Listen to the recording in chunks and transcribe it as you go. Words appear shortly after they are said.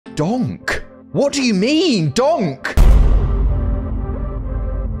donk? What do you mean, donk?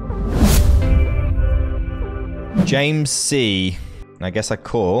 James C. I guess I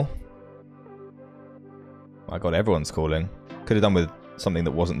call. My God, everyone's calling. Could have done with something that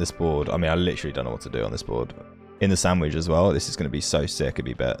wasn't this board. I mean, I literally don't know what to do on this board. In the sandwich as well. This is going to be so sick if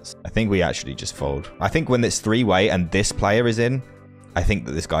he bets. I think we actually just fold. I think when it's three-way and this player is in, I think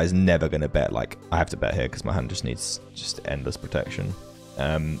that this guy is never going to bet. Like, I have to bet here because my hand just needs just endless protection.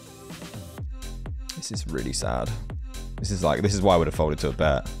 This is really sad. This is why I would have folded to a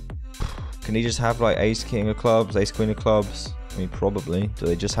bet. Can he just have like ace king of clubs, ace queen of clubs? I mean, probably. Do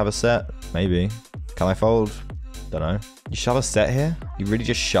they just have a set? Maybe. Can I fold? Don't know. You shove a set here? You really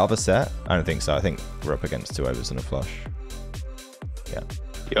just shove a set? I don't think so. I think we're up against two overs and a flush. Yeah.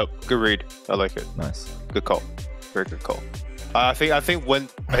 Yep. Good read. I like it. Nice. Good call. Very good call. I think when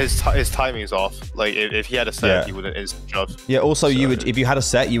his timing is off, like if he had a set, he wouldn't instant shove. Yeah. Also, so, you would if you had a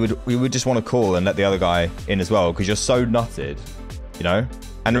set, you would just want to call and let the other guy in as well because you're so nutted, you know.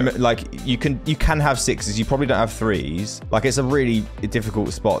 And like you can have sixes. You probably don't have threes. Like it's a really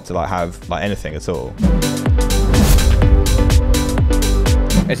difficult spot to like have like anything at all.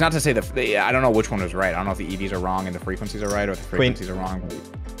 It's not to say I don't know which one was right. I don't know if the EVs are wrong and the frequencies are right, or if the frequencies are wrong.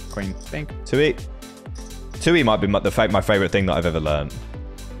 Queen, think. 2E. 2E might be my favorite thing that I've ever learned.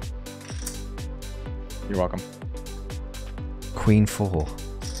 You're welcome. Queen 4.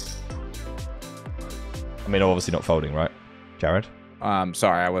 I mean, obviously not folding, right, Jared?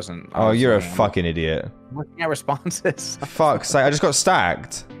 Sorry, I wasn't. Oh, you're a fucking idiot. I'm looking at responses. Fuck's sake, I just got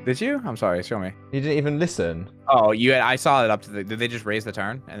stacked. Did you? I'm sorry, show me. You didn't even listen. Oh, I saw it up to did they just raise the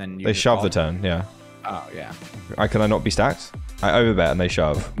turn and then they shove the turn, yeah. Oh, yeah. Can I not be stacked? I overbet and they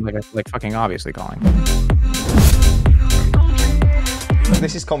shove. Like fucking obviously calling.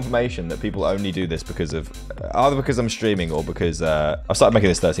 This is confirmation that people only do this because of either because I'm streaming or because I've started making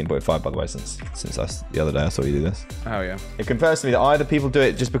this 13.5 by the way since the other day I saw you do this. Oh yeah. It confirms to me that either people do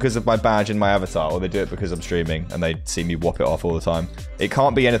it just because of my badge and my avatar, or they do it because I'm streaming and they see me whop it off all the time. It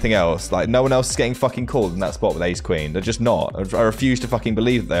can't be anything else. Like no one else is getting fucking called in that spot with ace queen. They're just not. I refuse to fucking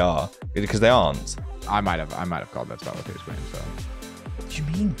believe that they are because they aren't. I might have called that spot with ace queen. So. What do you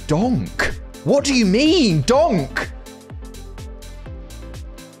mean donk? What do you mean donk?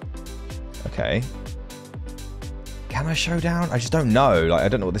 Okay. Can I show down? I just don't know. Like I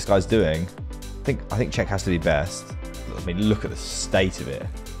don't know what this guy's doing. I think check has to be best. I mean, look at the state of it.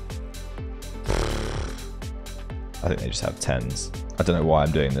 I think they just have tens. I don't know why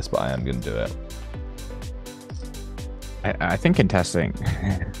I'm doing this, but I am going to do it. I think contesting.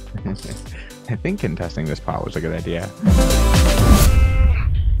 I think contesting this pot was a good idea.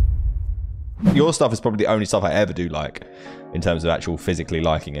 Your stuff is probably the only stuff I ever do like, in terms of actual physically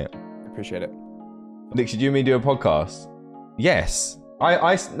liking it. Appreciate it. Nick, should you and me do a podcast? Yes.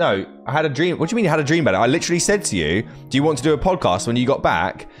 No, I had a dream. What do you mean you had a dream about it? I literally said to you, do you want to do a podcast when you got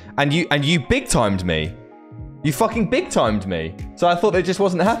back? And you big timed me. You fucking big timed me. So I thought it just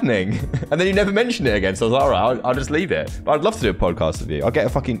wasn't happening. And then you never mentioned it again. So I was like, all right, I'll just leave it. But I'd love to do a podcast with you.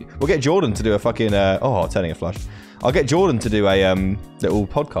 We'll get Jordan to do a fucking, turning a flush. I'll get Jordan to do a little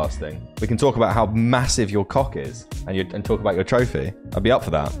podcast thing. We can talk about how massive your cock is and talk about your trophy. I'd be up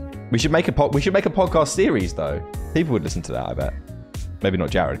for that. We should make a podcast series though. People would listen to that, I bet. Maybe not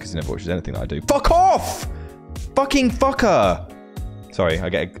Jared because he never watches anything that I do. Fuck off! Fucking fucker! Sorry, I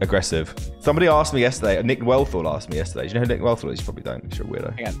get aggressive. Somebody asked me yesterday. Nick Wellthall asked me yesterday. Do you know who Nick Wellthall is? You probably don't. You're a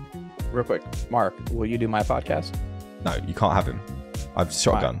weirdo. Hang on, real quick, Mark. Will you do my podcast? No, you can't have him. I've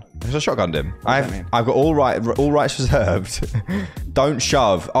shotgunned. I've just shotgunned him. I've got all rights reserved. Don't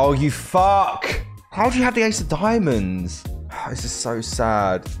shove. Oh, you fuck! How do you have the ace of diamonds? This is so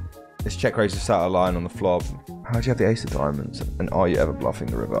sad. This check raise is out of line on the flop. How do you have the ace of diamonds? And are you ever bluffing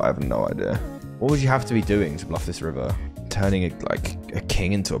the river? I have no idea. What would you have to be doing to bluff this river? Turning a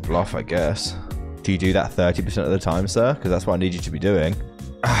king into a bluff, I guess. Do you do that 30% of the time, sir? Because that's what I need you to be doing.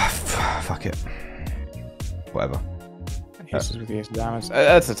 Fuck it. Whatever. Aces with the ace of diamonds.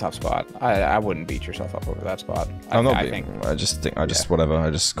 That's a tough spot. I wouldn't beat yourself up over that spot. I just whatever.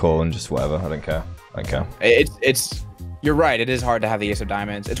 I just call and just whatever. I don't care. You're right. It is hard to have the ace of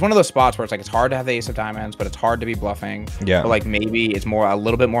diamonds. It's one of those spots where it's like it's hard to have the ace of diamonds, but it's hard to be bluffing. Yeah. But like maybe it's a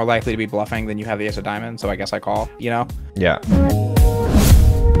little bit more likely to be bluffing than you have the ace of diamonds. So I guess I call. You know. Yeah.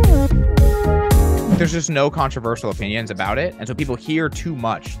 There's just no controversial opinions about it, and so people hear too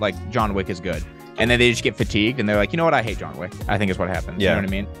much. Like John Wick is good, and then they just get fatigued, and they're like, you know what? I hate John Wick. I think is what happens. Yeah. You know what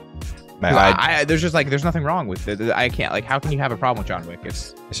I mean? Man, there's nothing wrong with it. I can't, like, how can you have a problem with John Wick?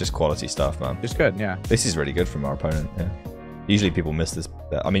 It's just quality stuff, man. It's good, yeah. This is really good from our opponent, yeah. Usually people miss this.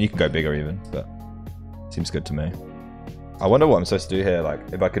 I mean, you can go bigger even, but seems good to me. I wonder what I'm supposed to do here. Like,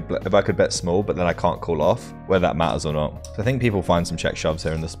 if I could bet small, but then I can't call off, whether that matters or not. So I think people find some check shoves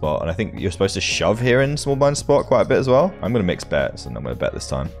here in the spot, and I think you're supposed to shove here in small blind spot quite a bit as well. I'm gonna mix bets, and I'm gonna bet this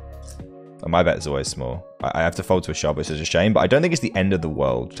time. And my bet is always small. I have to fold to a shove, which is a shame, but I don't think it's the end of the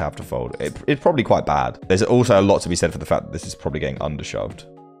world to have to fold. It's probably quite bad. There's also a lot to be said for the fact that this is probably getting undershoved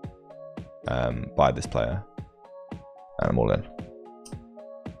by this player. And I'm all in.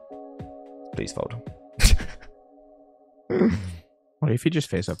 Please fold. What if he just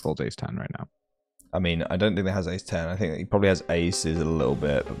face up folds ace 10 right now? I mean, I don't think that has ace 10. I think he probably has aces a little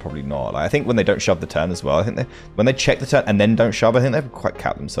bit, but probably not. Like, I think when they don't shove the turn as well, I think when they check the turn and then don't shove, I think they've quite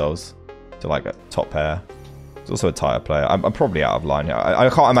capped themselves to like a top pair. It's also a tighter player. I'm probably out of line here. I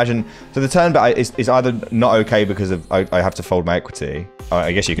can't imagine. So the turn bet is either not okay because of I have to fold my equity.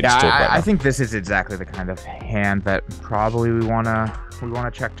 I guess you could just talk about that. I think this is exactly the kind of hand that probably we wanna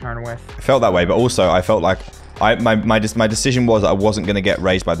check turn with. I felt that way, but also I felt like my decision was that I wasn't going to get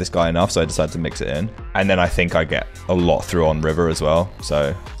raised by this guy enough, so I decided to mix it in. And then I think I get a lot through on river as well.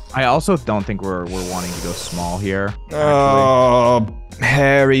 So I also don't think we're wanting to go small here. Actually. Oh,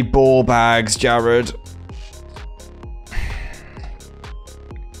 hairy ball bags, Jared.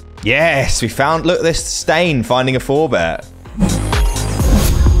 Yes, we found. Look at this stain finding a 4-bet.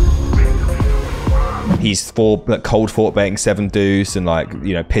 He's cold fort betting 7 deuce and like,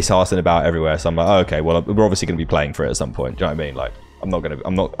 you know, piss arsing about everywhere. So I'm like, oh, okay, well, we're obviously going to be playing for it at some point. Do you know what I mean? Like,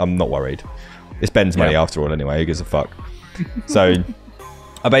 I'm not worried. It's Ben's money after all anyway. Who gives a fuck? So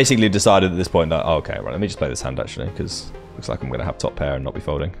I basically decided at this point that, oh, okay, right, let me just play this hand actually, because looks like I'm going to have top pair and not be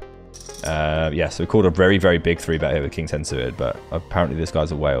folding. Yeah, so we called a very, very big 3-bet here with king 10 suited, but apparently this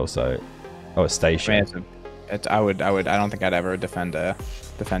guy's a whale, so a station. I mean, I don't think I'd ever defend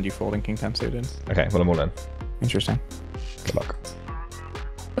you folding king 10 suited. Okay, well, I'm all in. Interesting. Good luck.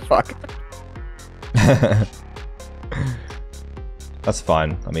 Fuck. That's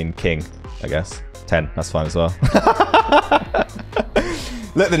fine. I mean, king, I guess. 10, that's fine as well.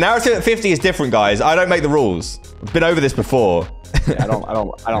 Look, the narrative at 50 is different, guys. I don't make the rules. I've been over this before. Yeah, I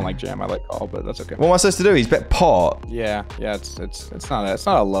don't like jam. I like call, but that's okay. What am I supposed to do? He's bet pot. Yeah, it's not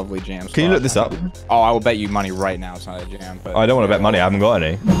a lovely jam. Can you look this up? Oh, I will bet you money right now. It's not a jam. But I don't want to bet money. I haven't got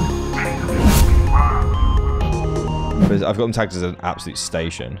any. I've got them tagged as an absolute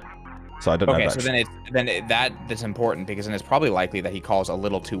station, so I don't know. Okay, so that's important because then it's probably likely that he calls a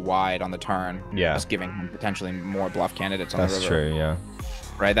little too wide on the turn. Yeah, just giving him potentially more bluff candidates on the river. That's true. Yeah.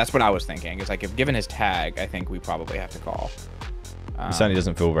 Right. That's what I was thinking. It's like if given his tag, I think we probably have to call. It certainly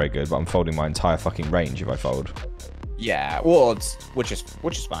doesn't feel very good, but I'm folding my entire fucking range if I fold. Yeah, well, which is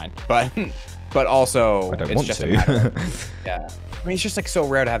fine, but also I don't it's want just to. A matter of, yeah, I mean it's just like so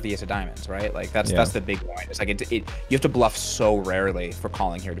rare to have the ace of diamonds, right? Like that's the big point. It's like you have to bluff so rarely for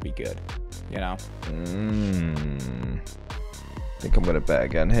calling here to be good, you know. I think I'm gonna bet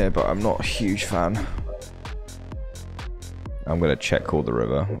again here, but I'm not a huge fan. I'm gonna check call the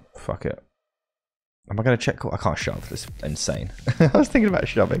river. Fuck it. Am I going to check call? I can't shove. This is insane. I was thinking about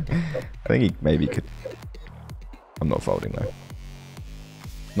shoving. I think he maybe could. I'm not folding though.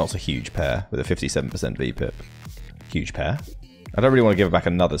 Not a huge pair with a 57% VPIP. Huge pair. I don't really want to give it back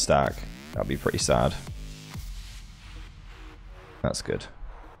another stack. That'd be pretty sad. That's good.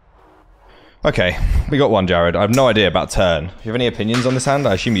 Okay, we got one, Jared. I have no idea about turn. Do you have any opinions on this hand?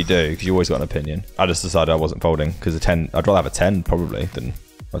 I assume you do, because you always got an opinion. I just decided I wasn't folding, because the 10, I'd rather have a 10 probably than,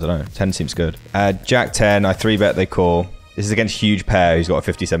 I don't know, 10 seems good. Jack 10, I 3-bet, they call. This is against huge pair, who's got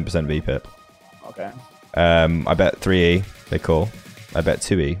a 57% VPIP. Okay. I bet 3E, they call. I bet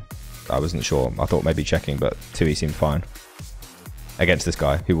 2E. I wasn't sure. I thought maybe checking, but 2E seemed fine. Against this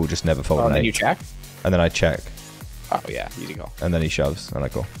guy, who will just never fold an 8. And then you check? And then I check. Oh yeah, easy call. And then he shoves, and I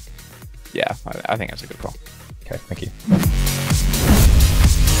call. Yeah, I think that's a good call. Okay, thank you.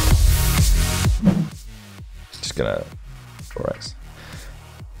 Just gonna 4x.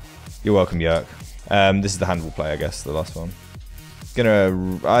 You're welcome, Yerk. This is the hand we'll play, I guess, the last one.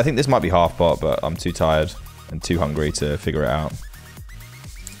 I think this might be half pot, but I'm too tired and too hungry to figure it out.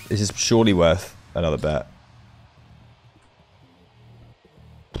 This is surely worth another bet.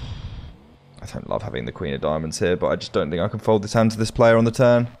 I don't love having the Queen of Diamonds here, but I just don't think I can fold this hand to this player on the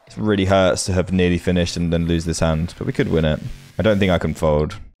turn. It really hurts to have nearly finished and then lose this hand, but we could win it. I don't think I can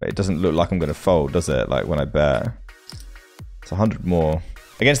fold. But it doesn't look like I'm going to fold, does it? Like when I bet. It's 100 more.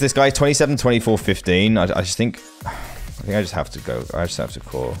 Against this guy, 27, 24, 15. I just think... I just have to go. I just have to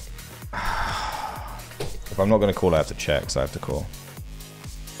call. If I'm not going to call, I have to check, so I have to call.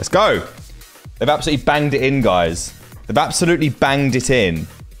 Let's go! They've absolutely banged it in, guys. They've absolutely banged it in.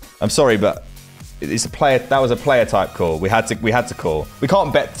 I'm sorry, but it's a player. That was a player type call. We had to call. We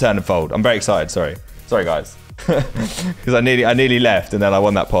can't bet turn and fold. I'm very excited. Sorry, guys. Because I nearly left, and then I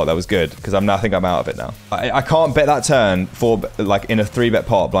won that pot. That was good, because I think I'm out of it now. I can't bet that turn for like in a 3-bet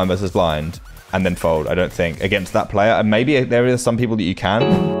pot, blind versus blind, and then fold. I don't think against that player. And maybe there are some people that you can.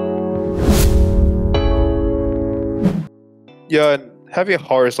 Yeah, and having a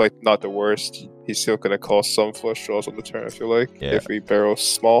heart is like not the worst. He's still gonna cause some flush draws on the turn. I feel like if he barrels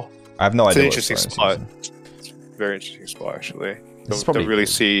small. I have no idea. It's an interesting spot. It's a very interesting spot actually. Don't really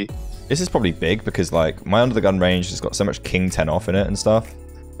see. This is probably big because like my under the gun range has got so much king 10 off in it and stuff.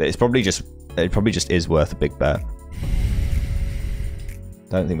 That it probably just is worth a big bet.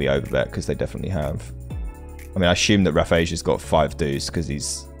 Don't think we overbet because they definitely have. I mean, I assume that Raph Asia's got 5 deuce because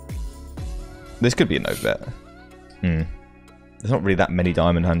he's. This could be an overbet. There's not really that many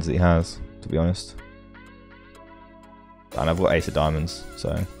diamond hands that he has, to be honest. And I've got ace of diamonds,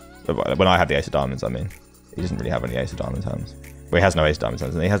 so when I have the ace of diamonds, I mean, he doesn't really have any ace of diamonds hands. Well, he has no ace of diamonds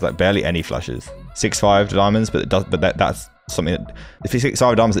hands, and he has like barely any flushes. 6-5 diamonds, but that's something that if he's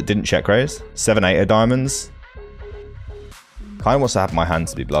 6-5 diamonds that didn't check raise, 7-8 of diamonds. Kind of wants to have my hand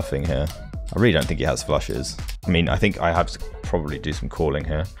to be bluffing here. I really don't think he has flushes. I mean, I think I have to probably do some calling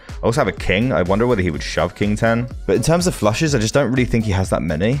here. I also have a king. I wonder whether he would shove king 10. But in terms of flushes, I just don't really think he has that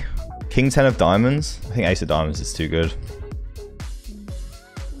many. King 10 of diamonds. I think ace of diamonds is too good.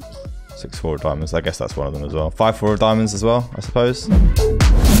 6-4 of diamonds. I guess that's one of them as well. 5-4 of diamonds as well, I suppose.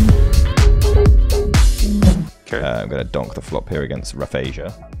 Okay. I'm going to donk the flop here against Raph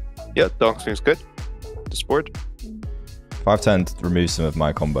Asia. Yeah, donk seems good. This board. 5-10 removes some of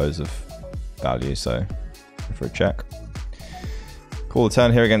my combos of value, so for a check. Call the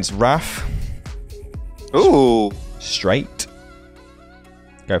turn here against Raph. Ooh. Straight.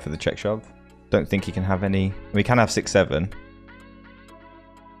 Go for the check shove. Don't think he can have any. We can have 6-7.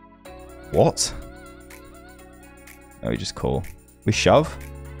 What? No, we just call. We shove?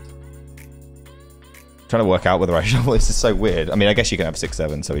 I'm trying to work out whether I shovel. This is so weird. I mean, I guess you can have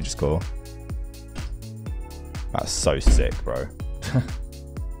 6-7, so we just call. That's so sick, bro.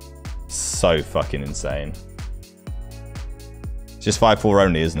 So fucking insane. It's just 5-4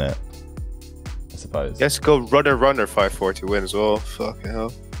 only, isn't it? I suppose. Yes, go runner 5-4 to win as well. Fucking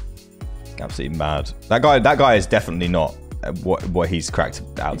hell. Absolutely mad. That guy is definitely not what he's cracked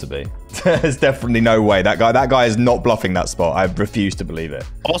out to be. There's definitely no way. That guy is not bluffing that spot. I refuse to believe it.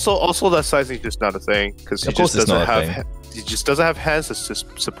 Also that sizing is just not a thing because he just doesn't have hands that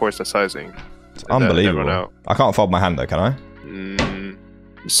supports the sizing. It's unbelievable. I can't fold my hand though, can I?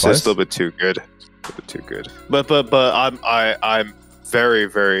 It's just a little bit too good. A little bit too good. But I'm very,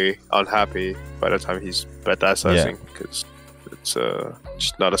 very unhappy by the time he's bet that sizing because it's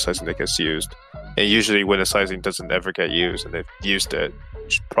just not a sizing that gets used. And usually when a sizing doesn't ever get used and they've used it,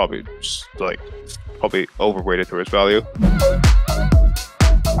 it's probably overweighted towards value.